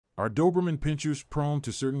Are Doberman Pinschers prone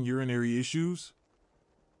to certain urinary issues?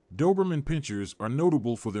 Doberman Pinschers are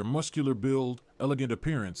notable for their muscular build, elegant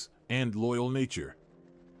appearance, and loyal nature.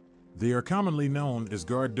 They are commonly known as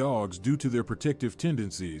guard dogs due to their protective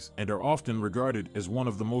tendencies and are often regarded as one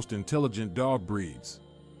of the most intelligent dog breeds.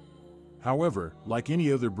 However, like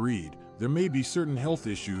any other breed, there may be certain health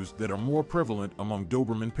issues that are more prevalent among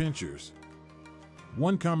Doberman Pinschers.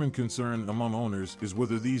 One common concern among owners is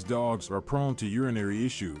whether these dogs are prone to urinary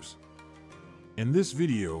issues. In this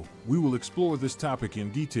video, we will explore this topic in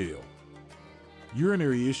detail.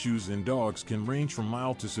 Urinary issues in dogs can range from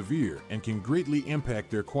mild to severe and can greatly impact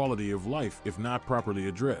their quality of life if not properly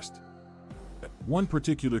addressed. One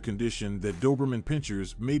particular condition that Doberman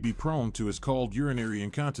Pinschers may be prone to is called urinary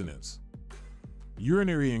incontinence.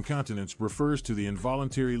 Urinary incontinence refers to the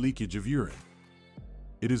involuntary leakage of urine.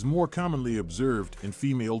 It is more commonly observed in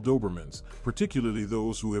female Dobermans, particularly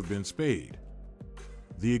those who have been spayed.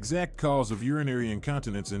 The exact cause of urinary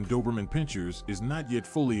incontinence in Doberman Pinschers is not yet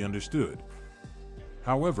fully understood.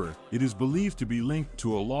 However, it is believed to be linked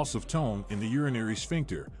to a loss of tone in the urinary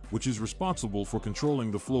sphincter, which is responsible for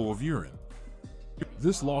controlling the flow of urine.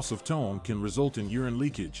 This loss of tone can result in urine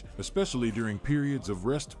leakage, especially during periods of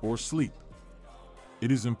rest or sleep.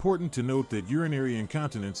 It is important to note that urinary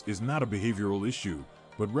incontinence is not a behavioral issue,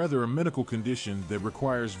 but rather a medical condition that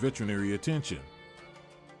requires veterinary attention.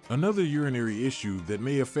 Another urinary issue that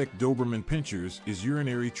may affect Doberman Pinschers is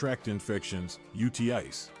urinary tract infections,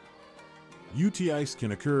 UTIs. UTIs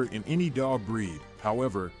can occur in any dog breed,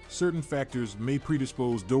 however, certain factors may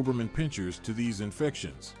predispose Doberman Pinschers to these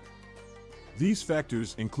infections. These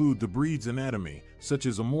factors include the breed's anatomy, such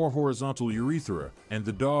as a more horizontal urethra, and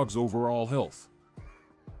the dog's overall health.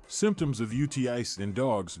 Symptoms of UTIs in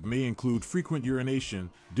dogs may include frequent urination,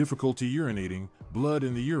 difficulty urinating, blood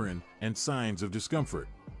in the urine, and signs of discomfort.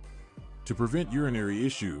 To prevent urinary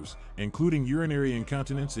issues, including urinary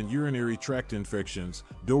incontinence and urinary tract infections,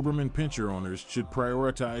 Doberman Pinscher owners should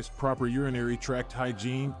prioritize proper urinary tract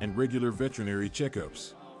hygiene and regular veterinary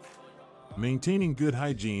checkups. Maintaining good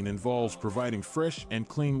hygiene involves providing fresh and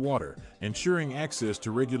clean water, ensuring access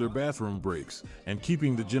to regular bathroom breaks, and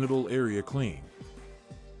keeping the genital area clean.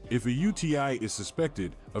 If a UTI is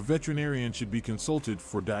suspected, a veterinarian should be consulted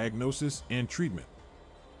for diagnosis and treatment.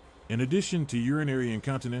 In addition to urinary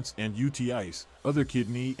incontinence and UTIs, other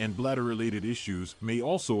kidney and bladder-related issues may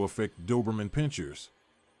also affect Doberman Pinschers.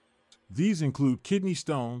 These include kidney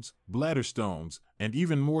stones, bladder stones, and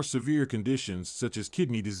even more severe conditions such as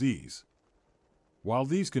kidney disease. While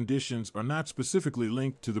these conditions are not specifically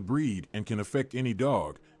linked to the breed and can affect any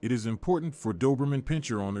dog, it is important for Doberman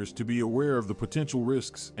Pinscher owners to be aware of the potential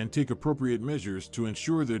risks and take appropriate measures to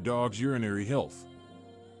ensure their dog's urinary health.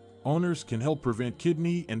 Owners can help prevent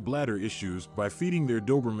kidney and bladder issues by feeding their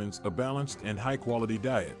Dobermans a balanced and high-quality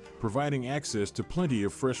diet, providing access to plenty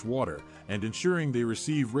of fresh water, and ensuring they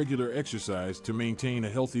receive regular exercise to maintain a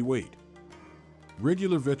healthy weight.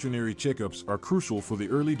 Regular veterinary checkups are crucial for the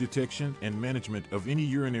early detection and management of any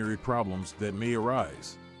urinary problems that may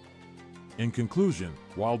arise. In conclusion,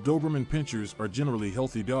 while Doberman Pinschers are generally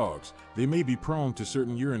healthy dogs, they may be prone to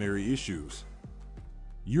certain urinary issues.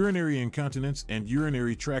 Urinary incontinence and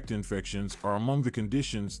urinary tract infections are among the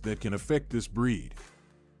conditions that can affect this breed.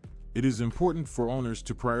 It is important for owners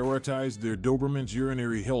to prioritize their Doberman's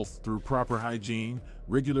urinary health through proper hygiene,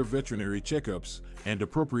 regular veterinary checkups, and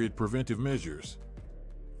appropriate preventive measures.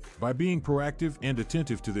 By being proactive and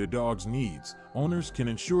attentive to their dog's needs, owners can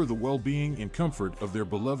ensure the well-being and comfort of their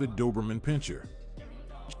beloved Doberman Pinscher.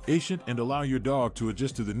 Be patient and allow your dog to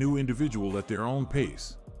adjust to the new individual at their own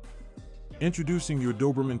pace. Introducing your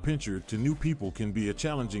Doberman Pinscher to new people can be a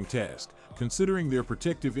challenging task, considering their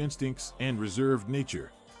protective instincts and reserved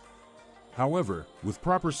nature. However, with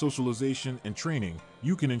proper socialization and training,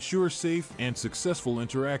 you can ensure safe and successful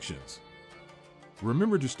interactions.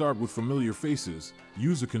 Remember to start with familiar faces,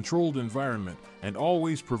 use a controlled environment, and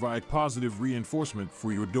always provide positive reinforcement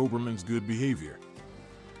for your Doberman's good behavior.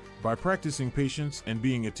 By practicing patience and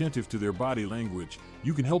being attentive to their body language,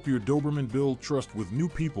 you can help your Doberman build trust with new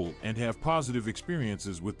people and have positive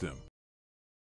experiences with them.